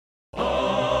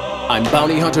I'm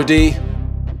Bounty Hunter D,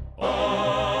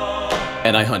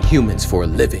 and I hunt humans for a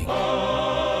living.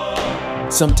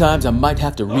 Sometimes I might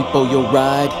have to repo your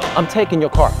ride. I'm taking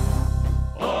your car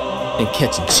and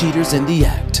catching cheaters in the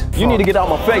act. You need to get out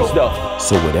my face, though.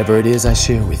 So whatever it is I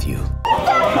share with you,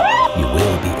 you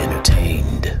will be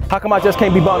entertained. How come I just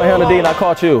can't be Bounty Hunter D and I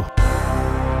caught you?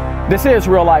 This is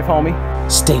real life, homie.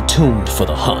 Stay tuned for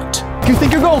the hunt. You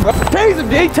think you're going? Tase him,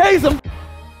 D, tase him.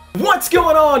 What's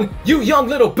going on, you young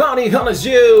little bounty hunters,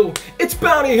 you? It's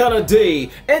Bounty Hunter D,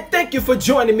 and thank you for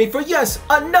joining me for, yes,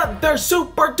 another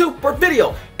super duper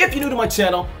video. If you're new to my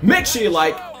channel, make sure you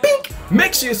like, bink,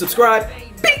 make sure you subscribe,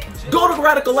 bink, go to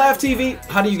Radical Laugh TV.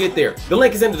 How do you get there? The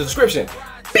link is in the description.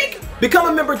 Bink, become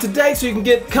a member today so you can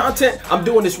get content. I'm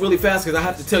doing this really fast because I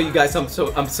have to tell you guys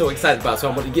something I'm so excited about, so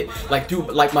I'm going to get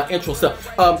through my intro stuff.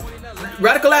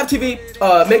 Radical Laugh TV,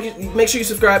 make sure you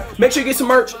subscribe, make sure you get some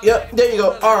merch. Yep, there you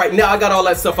go. All right, now I got all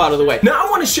that stuff out of the way. Now I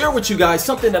want to share with you guys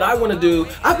something that I want to do.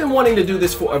 I've been wanting to do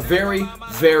this for a very,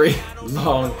 very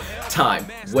long time.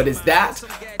 What is that?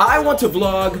 I want to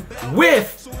vlog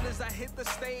with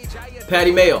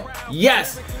Patty Mayo.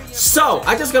 Yes. So,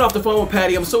 I just got off the phone with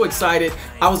Patty. I'm so excited.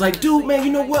 I was like, dude, man,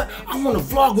 you know what? I want to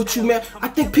vlog with you, man. I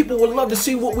think people would love to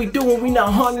see what we do when we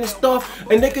not hunting and stuff.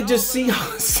 And they could just see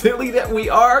how silly that we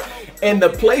are and the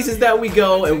places that we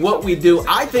go and what we do.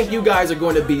 I think you guys are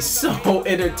going to be so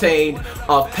entertained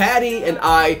of Patty and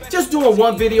I just doing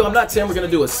one video. I'm not saying we're going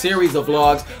to do a series of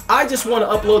vlogs. I just want to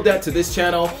upload that to this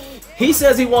channel. He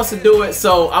says he wants to do it,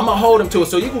 so I'm gonna hold him to it.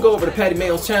 So you can go over to Patty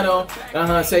Mayo's channel,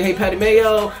 say, hey, Patty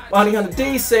Mayo, Bounty Hunter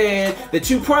D said that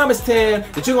you promised him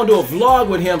that you're gonna do a vlog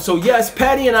with him. So yes,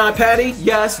 Patty,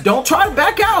 yes, don't try to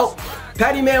back out.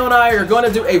 Patty Mayo and I are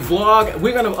gonna do a vlog.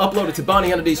 We're gonna upload it to Bounty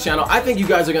Hunter D's channel. I think you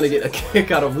guys are gonna get a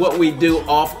kick out of what we do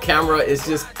off camera. It's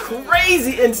just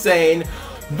crazy insane.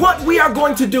 What we are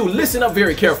going to do, listen up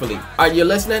very carefully. Are you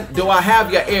listening? Do I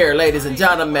have your ear, ladies and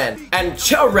gentlemen? And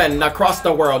children across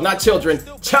the world, not children,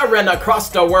 children across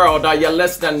the world, are you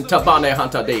listening to Bounty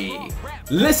Hunter D?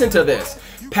 Listen to this.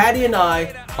 Patty and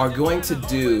I are going to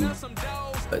do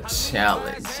a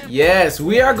challenge. Yes,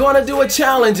 we are going to do a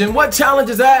challenge. And what challenge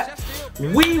is that?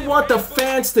 We want the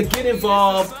fans to get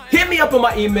involved. Hit me up on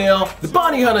my email,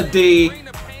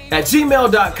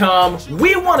 thebountyhunterd@gmail.com.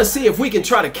 We want to see if we can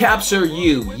try to capture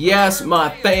you. Yes, my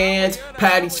fans,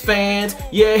 Patty's fans.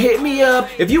 Yeah, hit me up.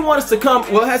 If you want us to come,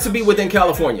 well, it has to be within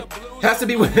California. Has to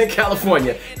be within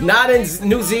California. Not in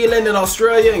New Zealand and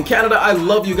Australia and Canada. I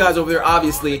love you guys over there,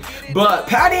 obviously. But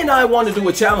Patty and I want to do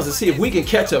a challenge to see if we can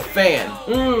catch a fan.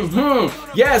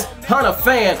 Yes, hunt a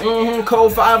fan.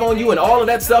 Code 5 on you and all of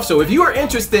that stuff. So if you are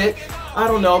interested, I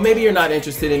don't know, maybe you're not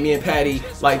interested in me and Patty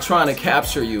like trying to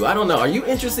capture you. I don't know. Are you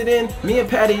interested in me and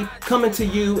Patty coming to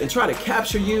you and try to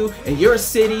capture you in your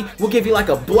city? We'll give you like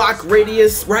a block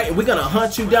radius, right? And we're gonna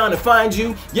hunt you down and find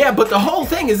you. Yeah, but the whole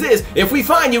thing is this. If we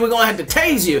find you, we're gonna have to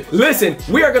tase you. Listen,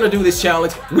 we are gonna do this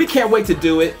challenge. We can't wait to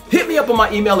do it. Hit me up on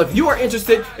my email if you are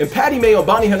interested in Patty Mayo,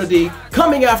 Bounty Hunter D,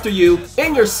 coming after you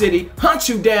in your city, hunt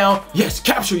you down, yes,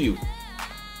 capture you.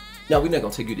 Now, we're not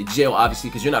gonna take you to jail, obviously,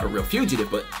 because you're not a real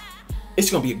fugitive, but it's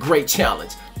gonna be a great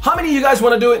challenge. How many of you guys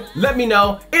wanna do it? Let me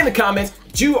know in the comments.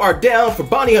 You are down for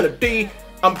Bounty Hunter D.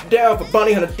 I'm down for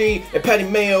Bounty Hunter D and Patty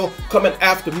Mayo coming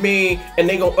after me, and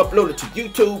they gonna upload it to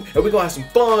YouTube, and we're gonna have some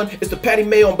fun. It's the Patty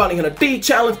Mayo and Bounty Hunter D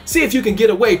challenge. See if you can get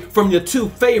away from your two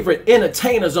favorite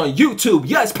entertainers on YouTube.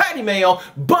 Yes, Patty Mayo,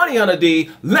 Bounty Hunter D.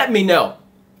 Let me know.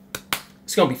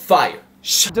 It's gonna be fire.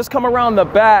 Just come around the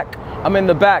back. I'm in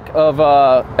the back of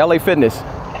LA Fitness.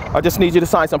 I just need you to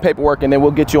sign some paperwork and then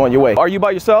we'll get you on your way. Are you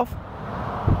by yourself?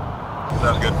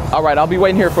 Sounds good. All right, I'll be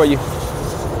waiting here for you.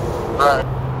 All right.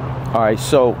 All right,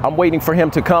 so I'm waiting for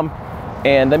him to come,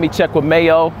 and let me check with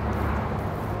Mayo.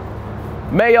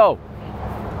 Mayo.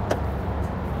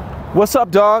 What's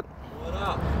up, dog? What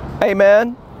up? Hey,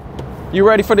 man. You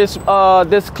ready for this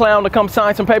this clown to come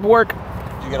sign some paperwork?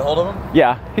 Did you get a hold of him?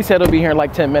 Yeah, he said he'll be here in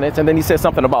like 10 minutes, and then he said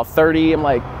something about 30. I'm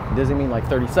like, does he mean like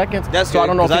 30 seconds? That's so good, I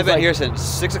don't know if I've been like, here since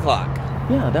 6 o'clock.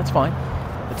 Yeah, that's fine.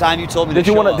 The time you told me Did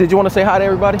to you show up. Did you want to say hi to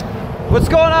everybody? What's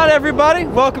going on, everybody?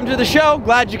 Welcome to the show.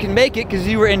 Glad you can make it because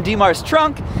you were in Demar's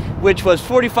trunk, which was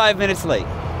 45 minutes late.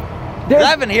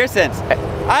 I've been here since.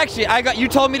 Actually, you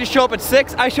told me to show up at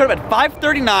 6. I showed up at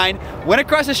 5:39, went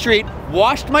across the street,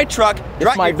 washed my truck.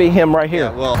 This might be him right here.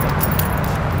 Yeah, well.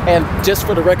 And just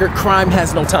for the record, crime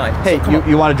has no time. Hey, so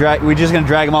you want to drag? We're just gonna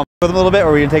drag him off with him a little bit, or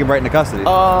are we gonna take him right into custody?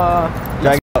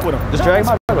 Drag him up with him. Just drag him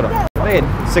up with him. Wait,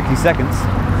 60 seconds.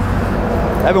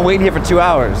 I've been waiting here for 2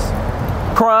 hours.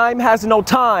 Crime has no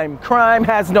time. Crime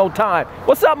has no time.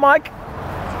 What's up, Mike?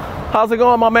 How's it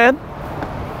going, my man?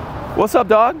 What's up,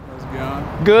 dog?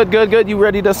 going? Good, good, good. You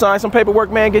ready to sign some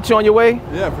paperwork, man? Get you on your way?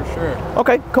 Yeah, for sure.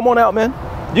 Okay, come on out, man.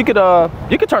 You could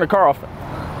turn the car off.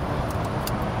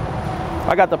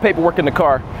 I got the paperwork in the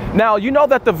car. Now, you know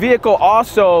that the vehicle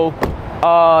also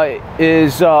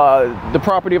is the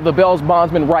property of the bail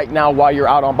bondsman right now while you're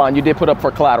out on bond. You did put up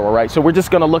for collateral, right? So we're just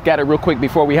gonna look at it real quick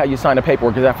before we have you sign the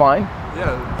paperwork. Is that fine?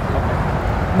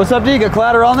 Yeah. What's up, D? You got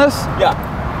collateral on this? Yeah.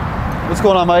 What's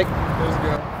going on, Mike? Let's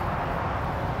go.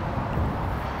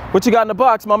 What you got in the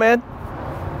box, my man?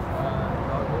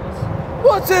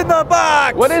 What's in the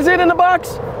box? What is it in the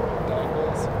box?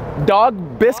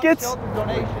 Dog biscuits?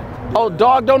 Oh,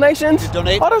 dog donations? You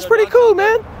donate Oh, that's to pretty dog cool,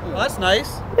 man. Well, that's nice.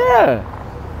 Yeah.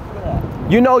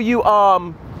 You know you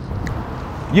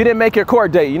didn't make your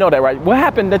court date. You know that, right? What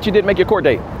happened that you didn't make your court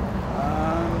date? I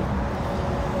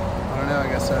don't know. I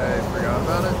guess I forgot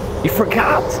about it. You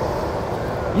forgot?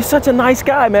 You're such a nice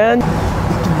guy, man. He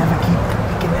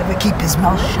can never keep his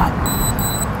mouth shut.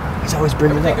 He's always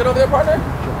bringing it up. Good over there, partner?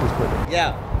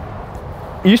 Yeah.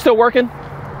 You still working?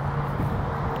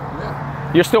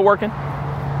 Yeah. You're still working?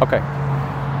 Okay.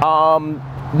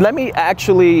 Let me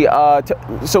actually,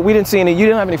 so we didn't see any, you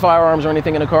didn't have any firearms or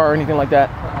anything in the car or anything like that?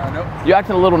 Nope. You're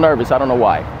acting a little nervous. I don't know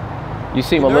why. You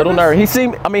seem a little nervous.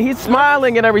 I mean, he's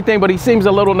smiling and everything, but he seems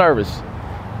a little nervous.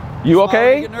 You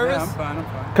okay? Get nervous? Yeah, I'm fine. I'm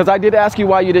fine. Because I did ask you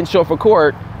why you didn't show up for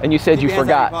court, and you said Keep you your hands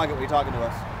out of forgot. your pocket when you're talking to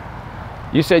us.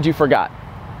 You said you forgot.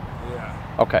 Yeah.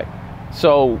 Okay.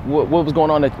 So what was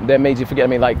going on that made you forget? I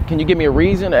mean, like, can you give me a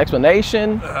reason, an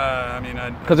explanation? I mean,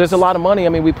 Because there's a lot of money. I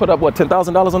mean, we put up, what,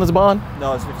 $10,000 on this bond?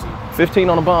 No, it's 15. 15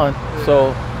 on a bond.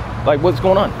 So, like, what's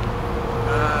going on?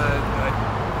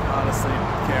 I honestly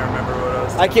can't remember what I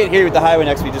was. I can't hear you with the highway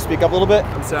next to me. Just speak up a little bit.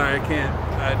 I'm sorry. I can't.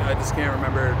 I just can't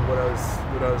remember what I was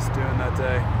doing that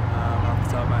day off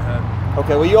the top of my head.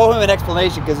 Okay, well, you owe him an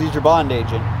explanation because he's your bond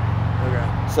agent. Okay.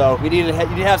 So you need to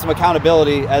have some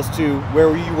accountability as to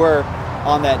where you were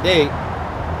on that date.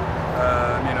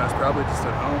 I mean, I was probably just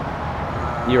at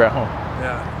home. You're at home.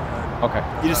 Yeah. Okay.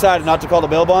 You decided not to call the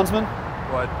bail bondsman?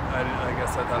 What? I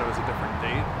guess I thought it was a different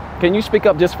date. Can you speak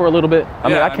up just for a little bit? I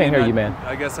mean, I can't hear you, man.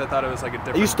 I guess I thought it was like a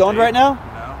different. Are you stoned date. right now?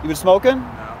 No. You been smoking?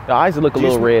 No. The eyes look a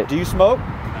little red. Do you smoke?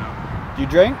 No. Do you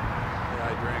drink?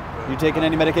 Yeah, I drink. But You taking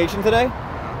any medication today? No.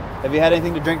 Have you had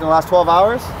anything to drink in the last 12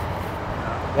 hours?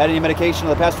 You had any medication in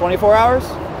the past 24 hours?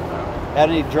 Had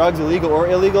any drugs, illegal or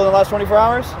illegal, in the last 24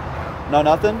 hours? No,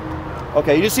 nothing?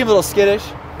 Okay, you just seem a little skittish.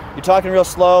 You're talking real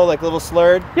slow, like a little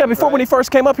slurred. Yeah, before when he first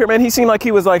came up here, man, he seemed like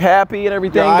he was like happy and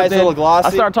everything. Your but eyes then a little glossy.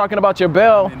 I started talking about your I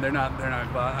bell. mean, they're not.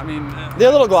 I mean. They're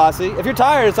a little glossy. If you're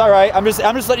tired, it's all right. I'm just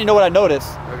letting you know what I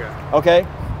noticed. Okay. Okay?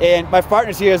 And my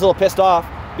partner's here is a little pissed off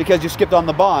because you skipped on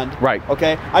the bond. Right.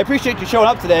 Okay? I appreciate you showing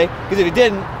up today because if you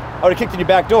didn't, I would have kicked in your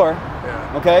back door.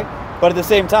 Yeah. Okay? But at the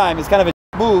same time, it's kind of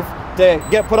a move to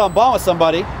get put on bond with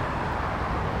somebody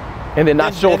And then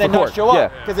not show up and then for court. not show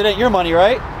up because it ain't your money,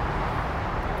 right?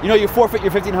 You know you forfeit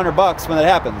your $1,500 when that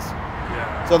happens.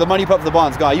 Yeah. So the money you put up for the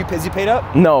bond's gone. Is he paid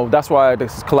up? No, that's why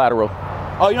this is collateral.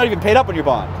 Oh, you're not even paid up on your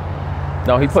bond.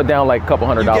 No, he put down like a couple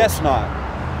 $100. You guess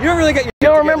not. You don't really get your. You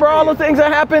don't remember all the things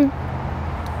that happened?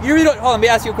 You really don't. Hold on, let me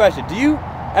ask you a question. Do you,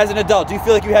 as an adult, do you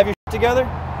feel like you have your together?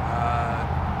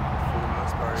 For the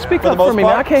most part. Yeah. Speak For the up most for me,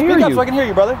 man. I part? can't hear Speak up you. so I can hear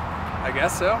you, brother. I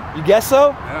guess so. You guess so?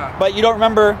 Yeah. But you don't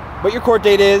remember what your court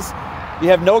date is. You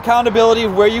have no accountability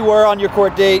of where you were on your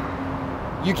court date.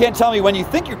 You can't tell me when you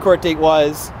think your court date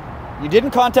was. You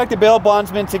didn't contact the bail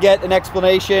bondsman to get an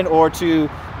explanation or to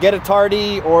get a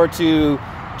tardy or to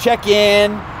check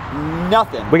in.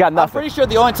 Nothing. We got nothing. I'm pretty sure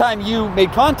the only time you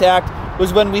made contact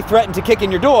was when we threatened to kick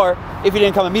in your door if you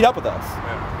didn't come and meet up with us,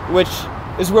 Yeah. which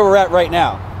is where we're at right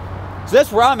now. So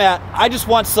that's where I'm at. I just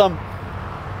want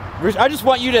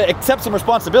you to accept some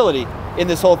responsibility in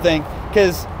this whole thing,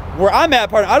 because where I'm at,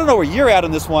 partner, I don't know where you're at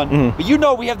on this one, but you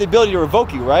know we have the ability to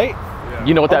revoke you, right? Yeah.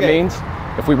 You know what that Okay. means?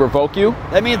 If we revoke you?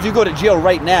 That means you go to jail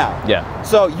right now. Yeah.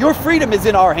 So your freedom is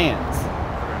in our hands.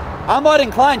 I'm not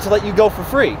inclined to let you go for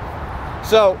free.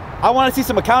 So I want to see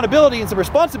some accountability and some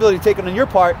responsibility taken on your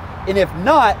part, and if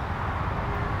not,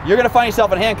 you're gonna find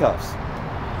yourself in handcuffs.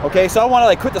 Okay, so I want to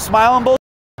like quit the smiling bullshit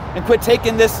and quit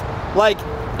taking this like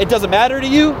it doesn't matter to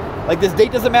you. Like this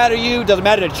date doesn't matter to you, doesn't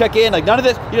matter to check in, like none of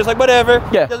this. You're just like whatever.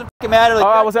 Yeah. It doesn't fucking matter. Like, Oh,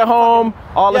 I was at home,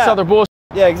 all this Yeah. other bullshit.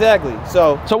 Yeah, exactly.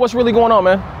 So So what's really going on,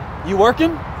 man? you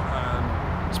working?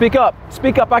 Speak up.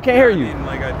 Speak up. I can't hear I you. mean,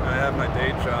 like I have my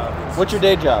day job. It's What's your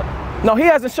day job? No, he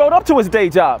hasn't showed up to his day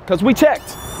job because we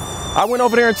checked. I went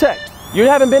over there and checked. You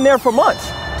haven't been there for months.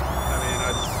 I mean,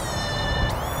 I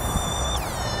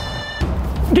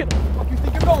just. Get him. What do you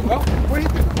think you're going, bro? Where do you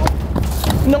think you're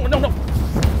going? No.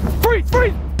 Freeze.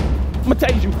 I'm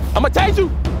gonna tase you.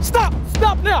 Stop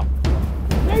now.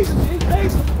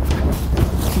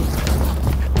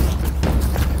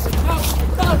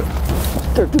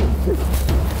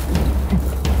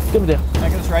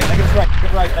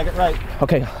 leg it right.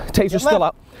 Okay, taser's still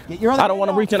out. Get your other I don't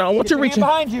want to reach in. I don't want you reaching.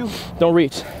 Behind you. Don't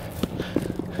reach.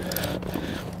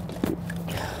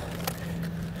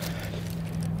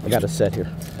 I got a set here.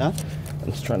 Huh?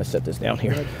 I'm just trying to set this down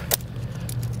here.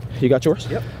 You got yours?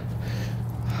 Yep.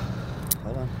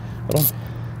 Hold on. Hold on.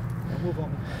 Don't move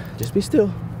on me. Just be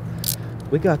still.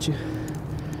 We got you.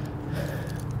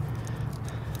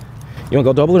 You want to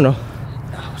go double or no? No,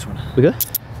 which one? We good?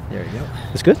 There you go.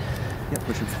 It's good? Yeah,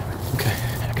 push him forward. Okay,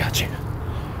 I got you.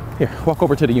 Here, walk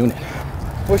over to the unit.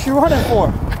 What's you running for?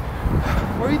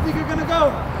 Where do you think you're gonna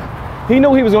go? He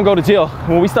knew he was gonna go to jail.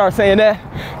 When we started saying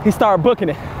that, he started booking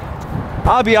it.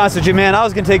 I'll be honest with you, man. I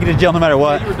was gonna take you to jail no matter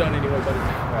what. You were done anyway,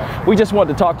 buddy. We just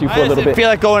wanted to talk to you for a little bit. I feel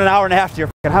like going an hour and a half to your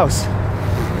fucking house.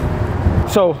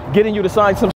 So, getting you to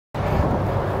sign some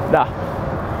nah.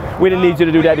 We didn't need you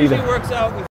to do that either. What usually works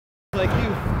out with like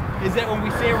you is that when we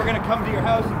say we're gonna come to your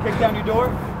house and kick down your door,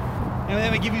 and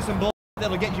then we give you some bull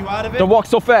that'll get you out of it. Don't walk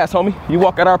so fast, homie. You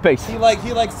walk at our pace. He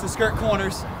likes to skirt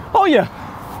corners. Oh yeah.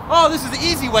 Oh, this is the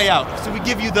easy way out. So we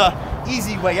give you the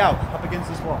easy way out up against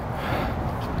this wall.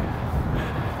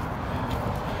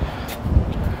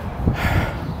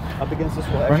 Up against this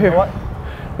wall. Right here. You know what?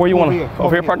 Where you want to? Over here.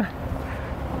 Over here, partner?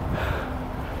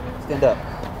 Stand up.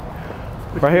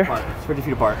 Right here? It's 50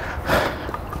 feet apart.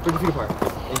 50 feet apart.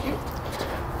 Thank you.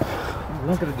 We're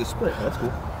not gonna do split, but that's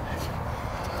cool.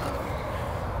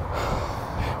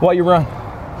 Why you run?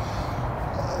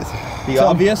 Be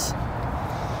obvious.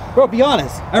 Bro, be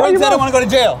honest. I already said I want to go to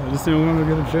jail. I just didn't want to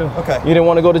go to jail. Okay. You didn't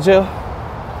want to go to jail?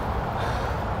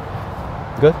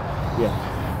 Good? Yeah.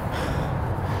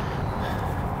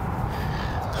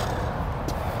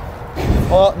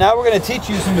 Well, now we're going to teach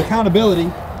you some accountability,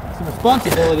 some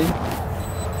responsibility.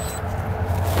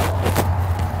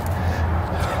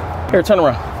 Here, turn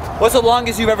around. What's the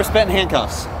longest you've ever spent in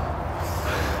handcuffs?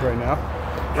 Right now?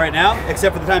 Right now,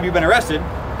 except for the time you've been arrested.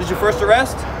 This is your first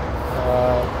arrest?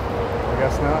 I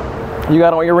guess not. You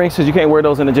got on earrings because you can't wear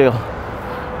those in the jail.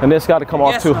 And this got to come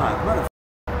off Yes, too. not.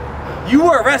 You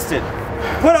were arrested.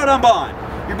 Put out on bond.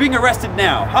 You're being arrested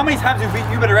now. How many times have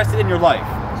you been arrested in your life?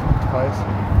 Twice.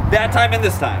 That time and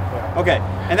this time? Yeah. Okay.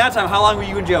 And that time, how long were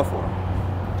you in jail for?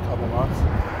 A couple months.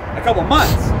 A couple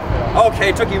months? Yeah. Okay,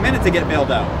 it took you a minute to get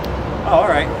mailed out. Oh, all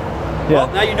right. Yeah. Well,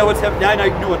 now you know what's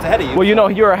ahead of you. Well, you know,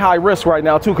 you're at high risk right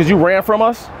now too because you ran from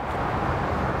us.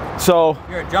 So.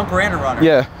 You're a jumper and a runner.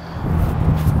 Yeah.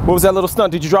 What was that little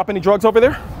stunt? Did you drop any drugs over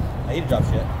there? I need to drop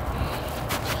shit.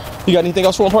 You got anything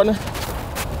else for him, partner?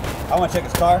 I want to check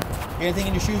his car. Anything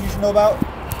in your shoes you should know about?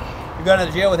 You're going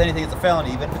to jail with anything that's a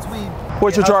felony, even if it's weed.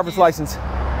 Where's your driver's license?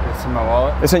 It's in my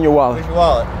wallet. It's in your wallet. Where's your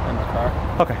wallet? In my car.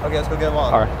 Okay. Okay, let's go get a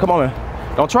wallet. All right, come on, man.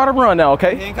 Don't try to run now,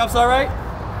 okay? Handcuffs all right?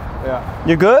 Yeah.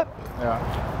 You good? Yeah.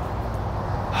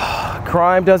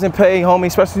 Crime doesn't pay, homie,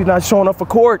 especially not showing up for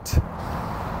court.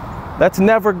 That's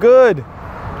never good.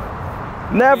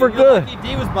 Never good. Lucky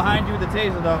D was behind you with the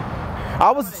taser, though.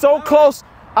 I was so close.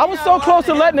 I was so close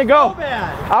to letting it go.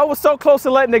 I was so close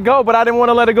to letting it go, but I didn't want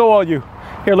to let it go on you.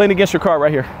 Here, lean against your car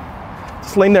right here.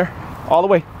 Just lean there, all the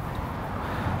way.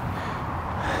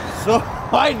 So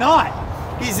why not?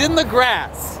 He's in the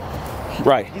grass.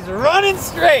 Right. He's running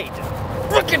straight.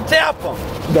 Frickin' tap him.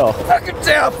 No. Frickin'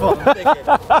 tap him.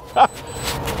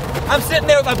 I'm sitting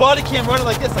there with my body cam running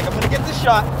like this, like I'm gonna get this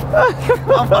shot.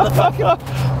 I'm motherfucking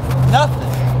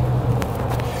nothing.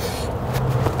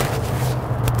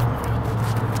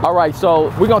 All right,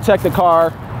 so we're gonna check the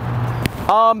car.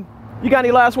 You got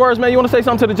any last words, man? You wanna say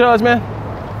something to the judge, man?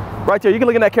 Right there, you can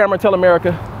look in that camera and tell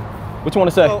America what you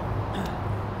wanna say.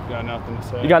 Got nothing to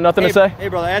say. You got nothing to say? Hey,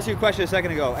 brother, I asked you a question a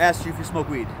second ago. I asked you if you smoke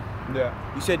weed. Yeah.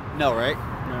 You said no, right?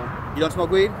 No. You don't smoke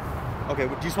weed? Okay,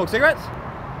 do you smoke cigarettes?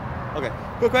 Okay,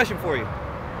 quick question for you.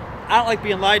 I don't like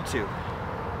being lied to.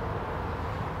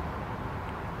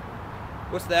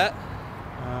 What's that?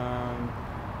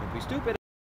 Don't be stupid.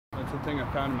 That's the thing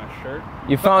I found in my shirt.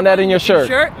 You found that in your shirt?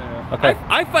 Yeah. Okay.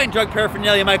 I find drug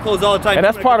paraphernalia in my clothes all the time. And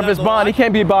that's part of his bond. He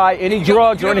can't be by any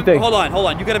drugs or anything. Hold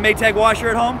on. You got a Maytag washer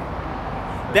at home?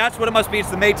 That's what it must be. It's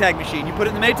the Maytag machine. You put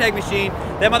it in the Maytag machine.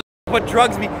 That mother put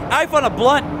drugs in me. I found a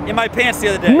blunt in my pants the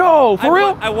other day. No, for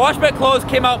real? I washed my clothes,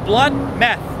 came out blunt,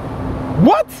 meth.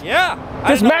 What? Yeah.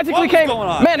 Just magically came.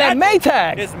 Man, that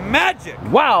Maytag. It's magic.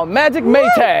 Wow, magic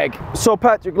Maytag. So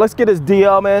Patrick, let's get his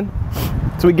DL, man.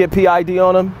 So we get PID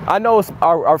on him. I know it's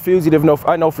our fugitive. No,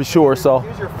 I know for sure. So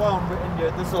Use your phone and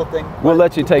this little thing. we'll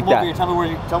let you take that. Tell me where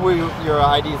your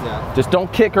ID's at. Just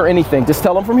don't kick or anything. Just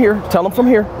tell him from here. Tell him from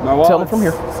here. My wallet's Tell him from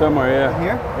here. somewhere, yeah.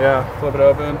 Here? Yeah, flip it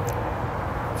open.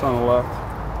 It's on the left.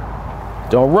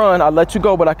 Don't run. I'll let you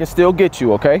go, but I can still get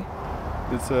you, okay?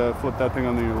 It's flip that thing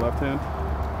on your left hand.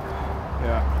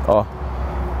 Yeah. Oh,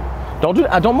 Don't do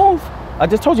that. Don't move. I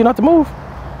just told you not to move.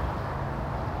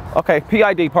 Okay,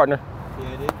 PID, partner.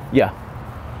 PID? Yeah.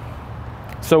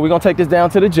 So we're gonna take this down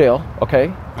to the jail,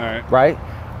 okay? All right. Right?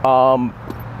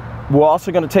 We're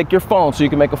also gonna take your phone so you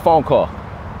can make a phone call.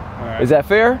 All right. Is that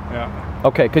fair? Yeah.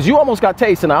 Okay, because you almost got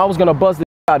tased and I was gonna buzz the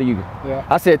out of you. Yeah.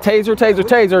 I said taser, taser,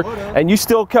 taser, and you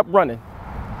still kept running.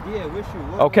 Yeah, wish you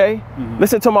would. Okay?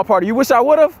 Listen to my party. You wish I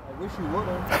would've? I wish you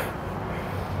would've.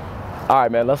 All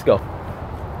right, man, let's go.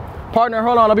 Partner,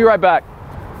 hold on, I'll be right back.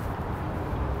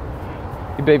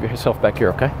 You behave yourself back here,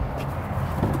 okay?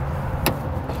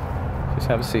 Just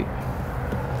have a seat.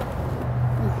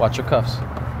 Watch your cuffs.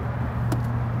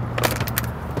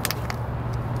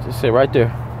 Just sit right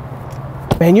there.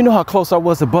 Man, you know how close I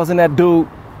was to buzzing that dude?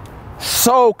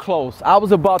 So close. I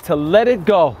was about to let it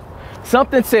go.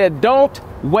 Something said, don't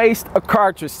waste a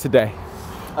cartridge today.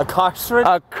 A cartridge?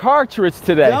 A cartridge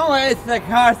today. Don't waste a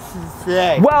cartridge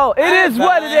today. Well, it is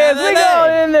what it is. We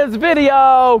go in this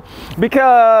video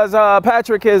because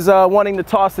Patrick is wanting to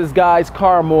toss this guy's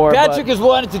car more. Patrick is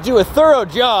wanting to do a thorough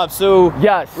job, so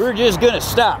yes, we're just gonna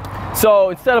stop.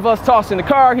 So instead of us tossing the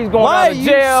car, he's going out of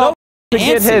jail to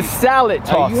get his salad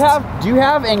tossed. Do you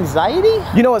have anxiety?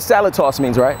 You know what salad toss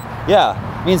means, right?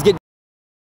 Yeah, means get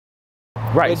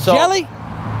right. So, jelly?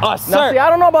 Now, see, I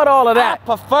don't know about all of that. I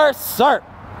prefer syrup.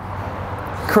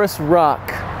 Chris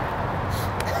Rock.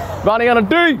 Ronnie on a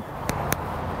D.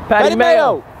 Patty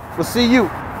Mayo. We'll see you.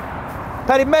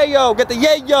 Patty Mayo, get the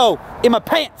yayo in my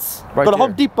pants. Right Go to there.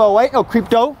 Home Depot, ain't no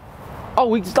crypto. Oh,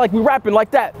 we just like we rapping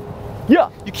like that. Yeah.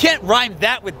 You can't rhyme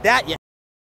that with that yet.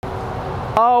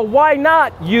 Why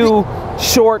not, you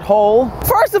short hole?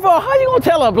 First of all, how you gonna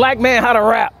tell a black man how to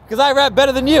rap? Because I rap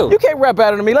better than you. You can't rap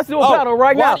better than me. Let's do a battle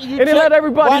right now. And then let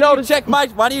everybody know. Why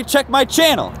don't you check my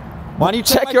channel? Why don't you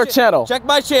check your channel? Check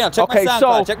my channel. Check my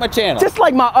SoundCloud. Check my channel. Just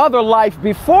like my other life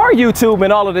before YouTube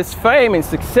and all of this fame and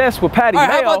success with Patty Mayo.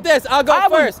 How about this? I'll go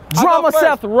first. Drama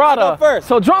Seth Rada.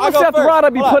 So Drama Seth Rada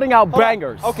be putting out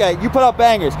bangers. Okay, you put out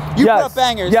bangers. You put out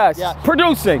bangers. Yes. Yeah.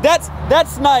 Producing. That's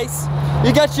nice.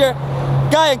 You got your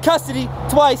guy in custody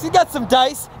twice. You got some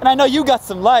dice, and I know you got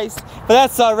some lice, but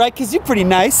that's all right because you're pretty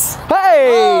nice.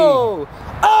 Hey! Oh!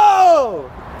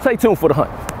 Oh! Stay tuned for the hunt.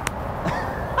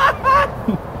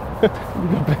 Let me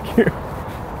go back here.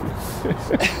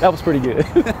 That was pretty good.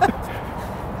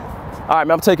 All right,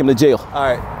 man, I'm taking him to jail.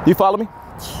 All right. You follow me?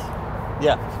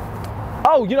 Yeah.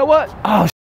 Oh, you know what? Oh,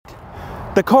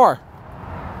 the car.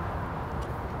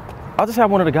 I'll just have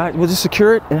one of the guys. We'll just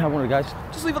secure it and have one of the guys.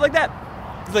 Just leave it like that.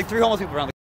 There's like 3 homeless people around.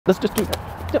 Let's just do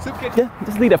that. Yeah,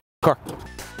 just leave that car.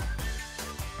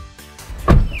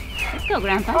 Let's go,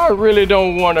 Grandpa. I really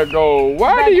don't want to go.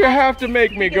 Why do you have to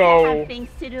make me go? I have things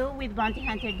to do with Bounty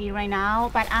Hunter D right now,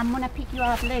 but I'm gonna pick you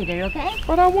up later, okay?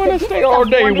 But I want to stay all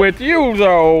day with you,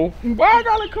 though. Why I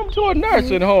gotta come to a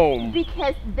nursing home?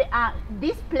 Because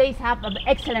this place have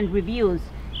excellent reviews.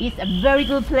 It's a very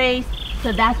good place,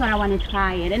 so that's why I want to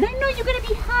try it. And I know you're gonna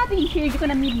be happy here. You're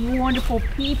gonna meet wonderful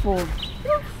people.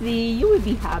 You'll see. You will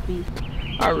be happy.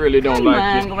 I really don't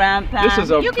like it. Grandpa. This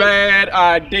is a bad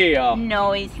idea.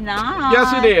 No, it's not.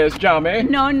 Yes, it is, Johnny.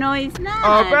 No, it's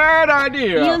not. A bad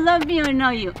idea. You love me or no,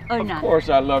 you or not? Of course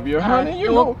I love you, honey.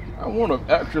 You know,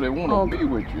 I actually want to be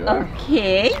with you.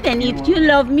 Okay, then if you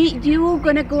love me, you're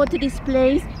gonna go to this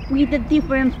place with a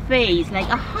different face, like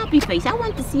a happy face. I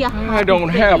want to see a happy face. I don't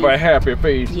have a happy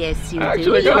face. Yes, you do. I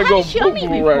actually gotta go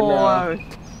boo-boo right now.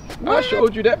 What? I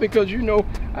showed you that because you know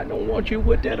I don't want you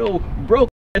with that old broke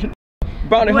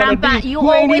bounty Grandpa, hunter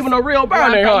who ain't even a real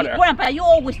bounty hunter. Grandpa, you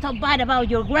always talk bad about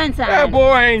your grandson. That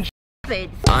boy ain't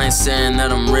I ain't saying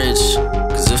that I'm rich,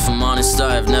 cause if I'm honest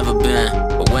I've never been.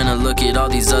 But when I look at all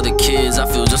these other kids,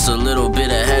 I feel just a little bit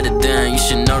ahead of them. You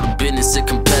should know the business is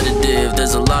competitive.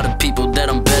 There's a lot of people that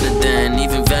I'm better than.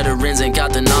 Even veterans ain't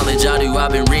got the knowledge I do.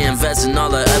 I've been reinvesting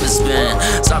all I ever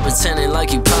spent. Stop pretending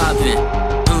like you poppin'.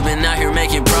 Who been out here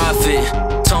making profit?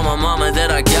 Told my mama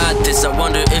that I got this. I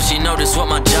wonder if she noticed what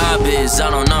my job is. I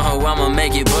don't know how I'ma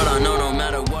make it, but I know no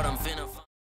matter